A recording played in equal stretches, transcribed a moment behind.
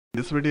In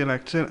this video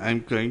lecture, I am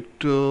going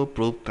to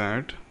prove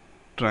that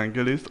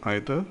triangle is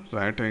either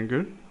right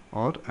angle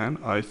or an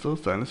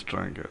isosceles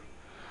triangle.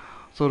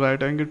 So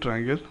right angle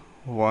triangle,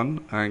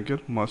 one angle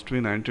must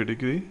be 90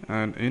 degree,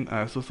 and in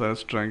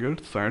isosceles triangle,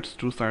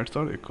 two sides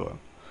are equal.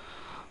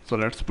 So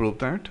let's prove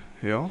that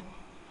here.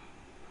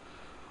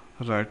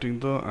 Writing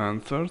the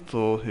answer.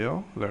 So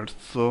here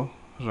let's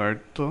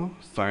write the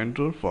sine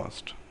rule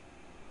first.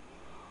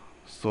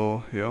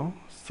 So here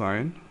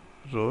sine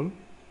rule.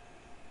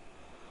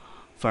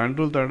 Sine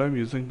rule that I am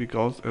using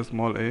because a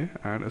small a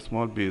and a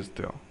small b is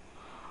there.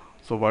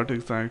 So what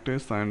exactly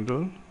is sine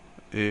rule?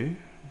 A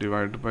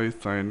divided by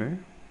sine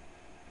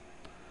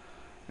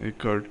a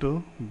equal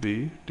to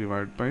b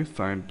divided by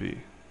sine b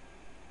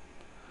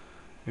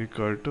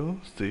equal to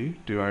c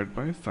divided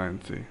by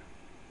sine c.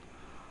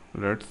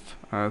 Let's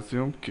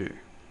assume k.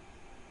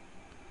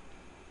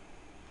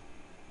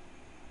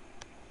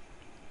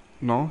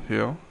 Now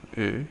here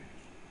a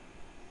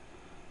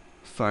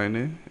sine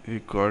a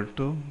equal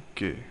to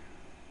k.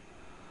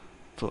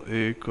 So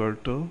a equal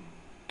to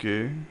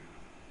k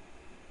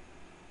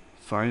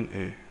sine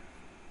a.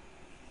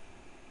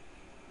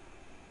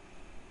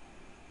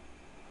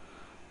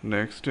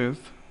 Next is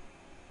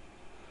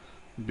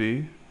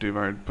b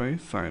divided by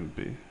sine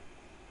b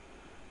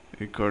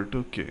equal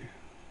to k.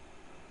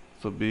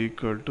 So b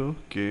equal to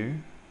k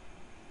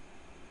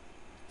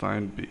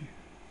sine b.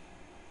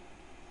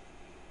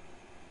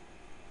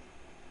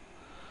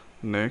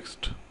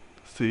 Next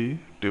c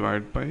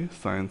divided by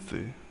sine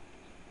c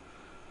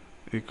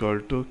equal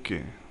to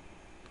k.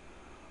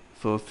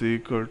 So c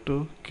equal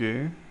to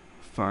k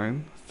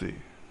sine c.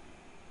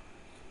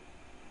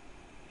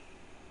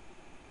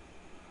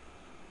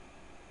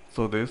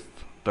 So this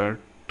that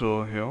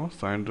here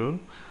sine rule,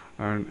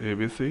 and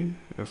ABC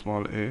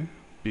small a,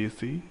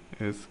 BC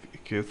is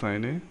k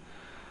sine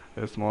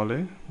a small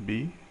a,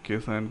 B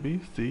k sine B,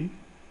 C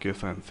k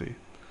sine C.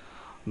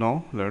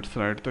 Now let's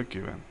write the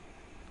given.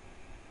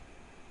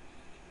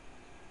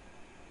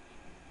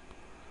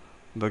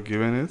 The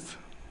given is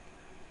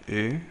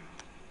a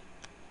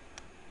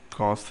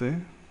cos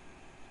a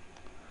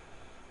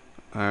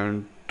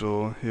and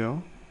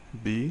here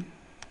b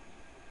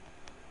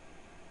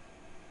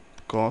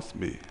cos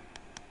b.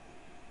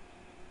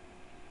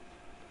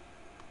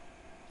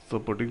 So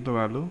putting the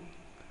value,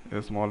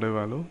 a small a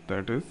value,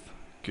 that is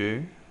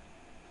k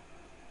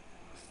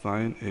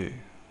sine a,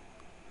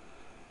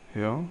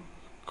 here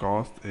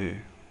cos a,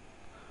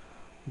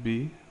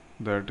 b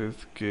that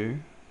is k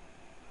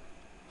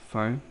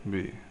sine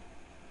b,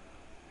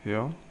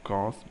 here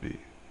cos b.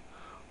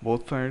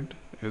 Both side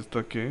is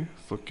the k,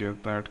 so k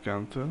that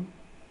cancel.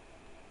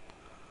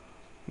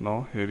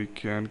 Now here you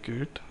can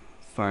get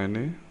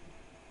sine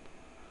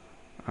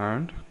a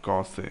and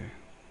cos a,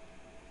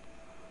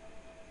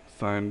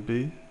 sine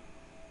b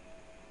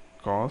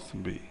cos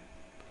b.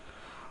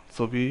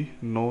 So we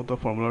know the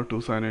formula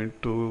 2 sine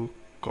into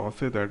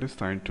cos a, that is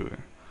sine 2a.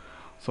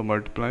 So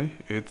multiply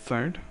each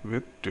side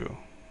with 2.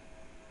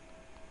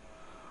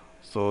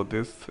 So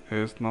this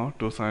is now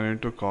 2 sine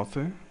into cos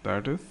a,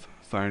 that is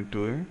sine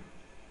 2a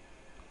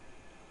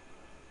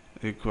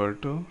equal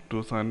to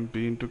 2 sine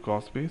b into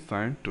cos b,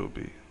 sine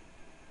 2b.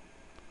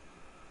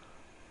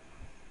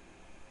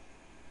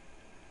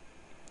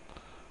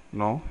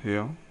 Now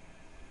here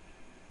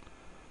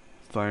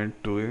sine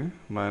 2a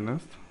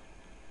minus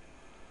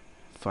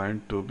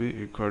sine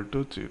 2b equal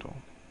to 0.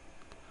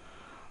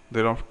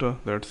 Thereafter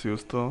let's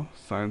use the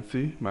sine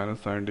c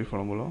minus sine d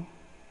formula.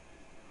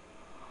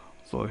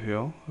 So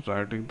here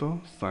writing the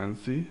sine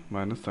c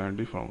minus sine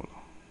d formula.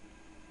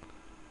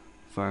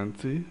 Sine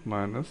c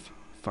minus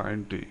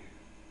sine d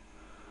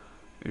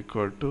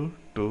equal to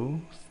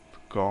 2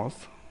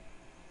 cos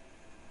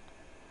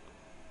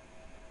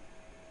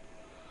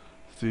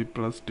c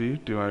plus d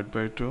divided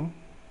by 2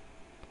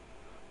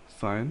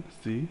 sine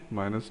c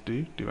minus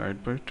d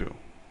divided by 2.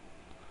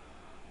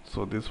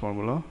 So this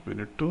formula we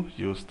need to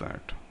use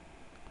that.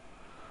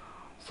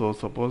 So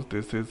suppose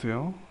this is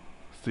here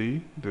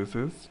c, this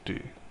is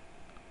d.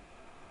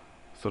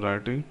 So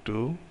writing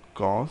 2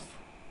 cos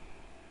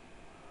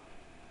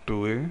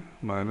 2a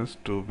minus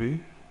 2b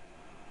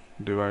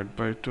divided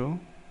by 2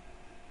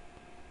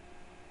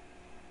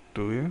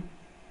 2a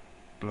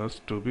plus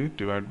 2b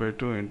divided by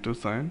 2 into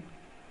sine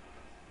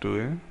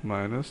 2a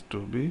minus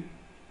 2b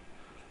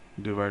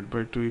divided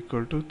by 2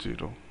 equal to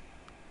 0.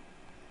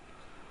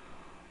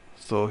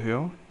 So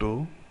here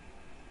 2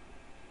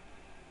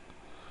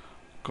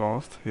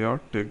 cos, here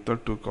take the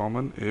 2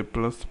 common, a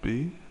plus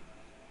b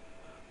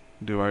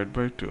divided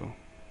by 2.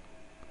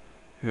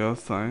 Here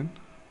sine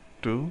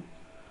 2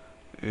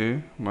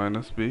 a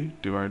minus b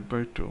divided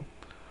by 2.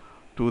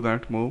 2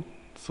 that move,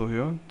 so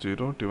here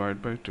 0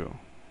 divided by 2.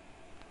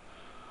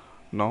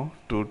 Now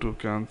 2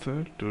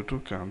 cancel,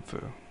 2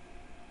 cancel.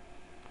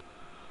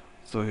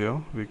 So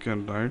here we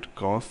can write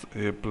cos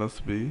a plus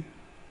b,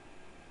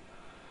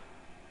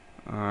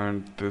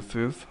 and this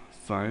is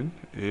sine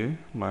a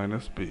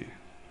minus b.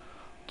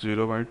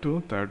 0 by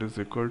 2, that is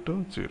equal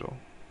to 0.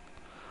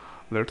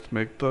 Let's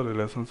make the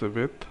relationship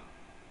with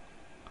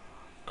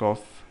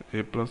cos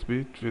a plus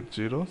b with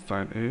 0,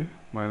 sin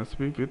a minus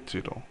b with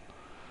 0.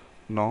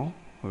 Now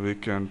we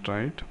can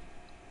write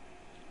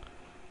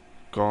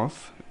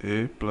cos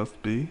a plus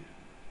b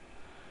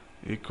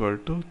equal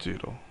to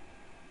 0.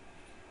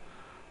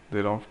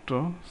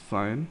 Thereafter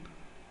sin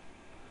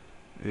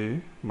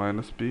a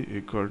minus b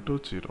equal to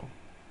 0.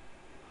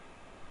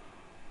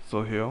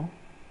 So here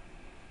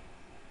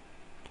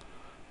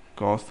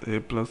cos a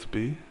plus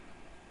b,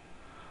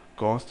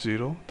 cos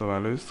 0, the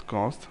value is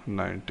cos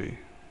 90.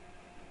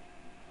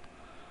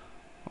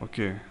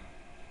 Okay,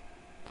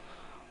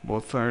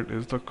 both side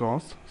is the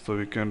cos, so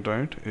we can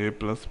write a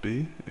plus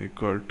b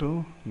equal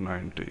to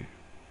 90.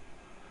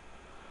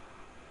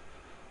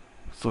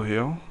 So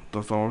here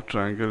the sum of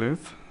triangle is,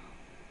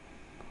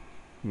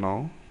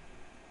 now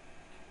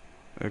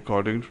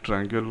according to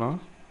triangle law,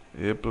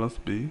 a plus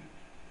b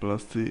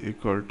plus c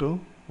equal to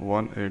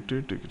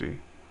 180 degree.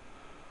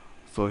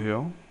 So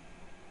here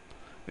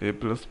a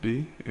plus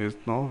b is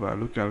now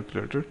value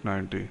calculated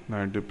 90.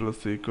 90 plus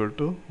c equal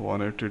to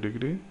 180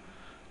 degree.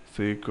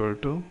 C equal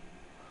to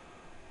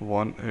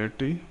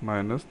 180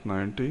 minus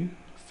 90,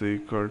 c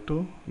equal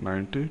to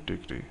 90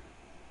 degree.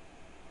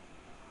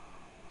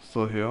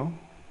 So here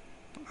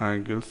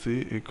angle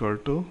C equal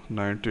to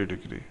 90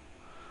 degree.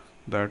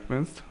 That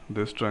means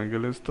this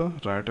triangle is the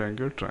right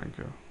angle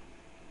triangle.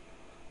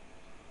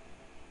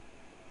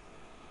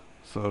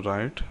 So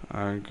right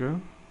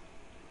angle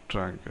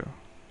triangle,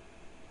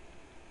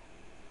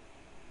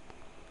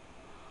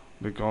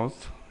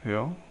 because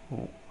here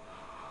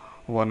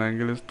one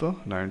angle is the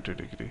 90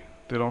 degree.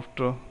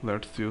 Thereafter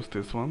let's use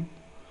this one,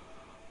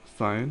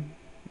 sin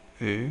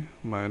a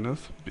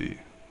minus b.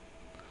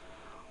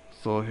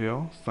 So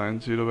here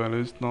sin 0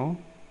 value is now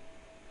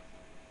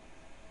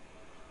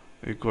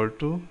equal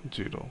to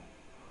 0.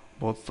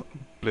 Both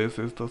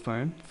places the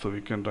sign, so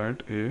we can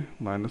write a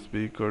minus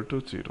b equal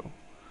to 0.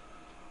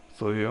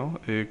 So here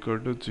a equal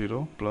to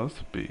 0 plus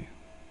b.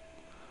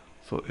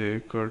 So a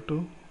equal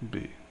to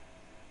b.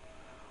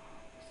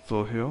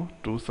 So here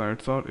two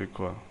sides are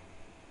equal.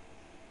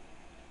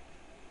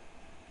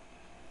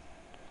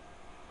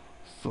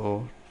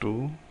 So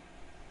two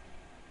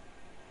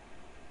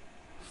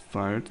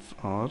sides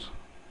are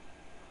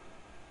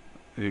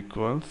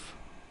equals,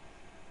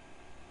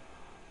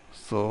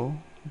 so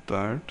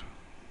that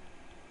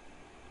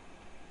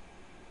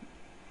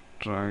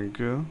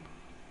triangle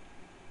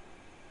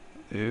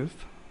is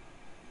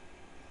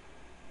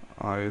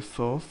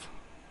isosceles.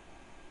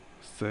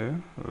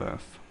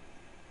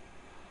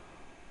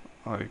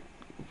 I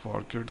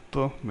forget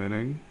the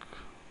meaning,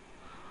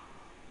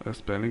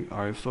 spelling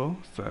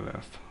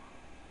isosceles.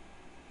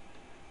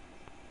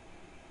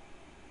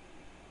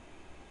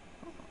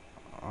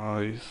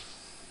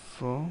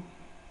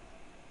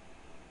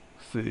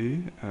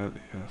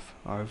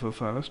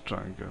 Isosceles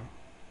triangle.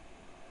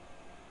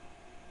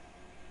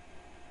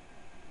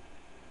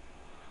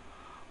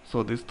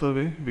 So this is the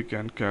way we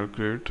can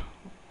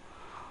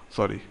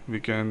we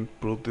can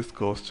prove this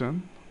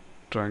question.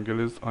 Triangle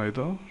is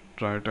either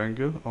right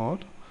angle or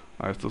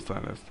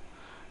isosceles.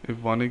 If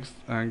one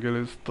angle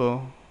is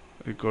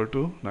equal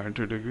to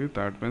 90 degree,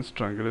 that means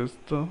triangle is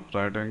the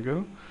right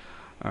angle,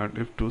 and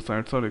if two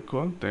sides are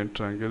equal, then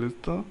triangle is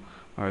the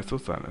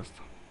isosceles.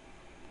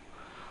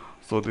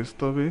 So this is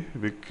the way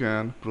we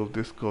can prove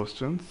this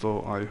question.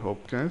 So I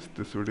hope guys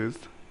this video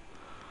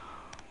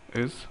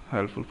is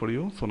helpful for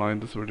you. So now in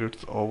this video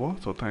it's over.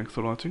 So thanks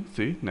for watching.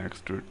 See you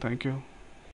next video. Thank you.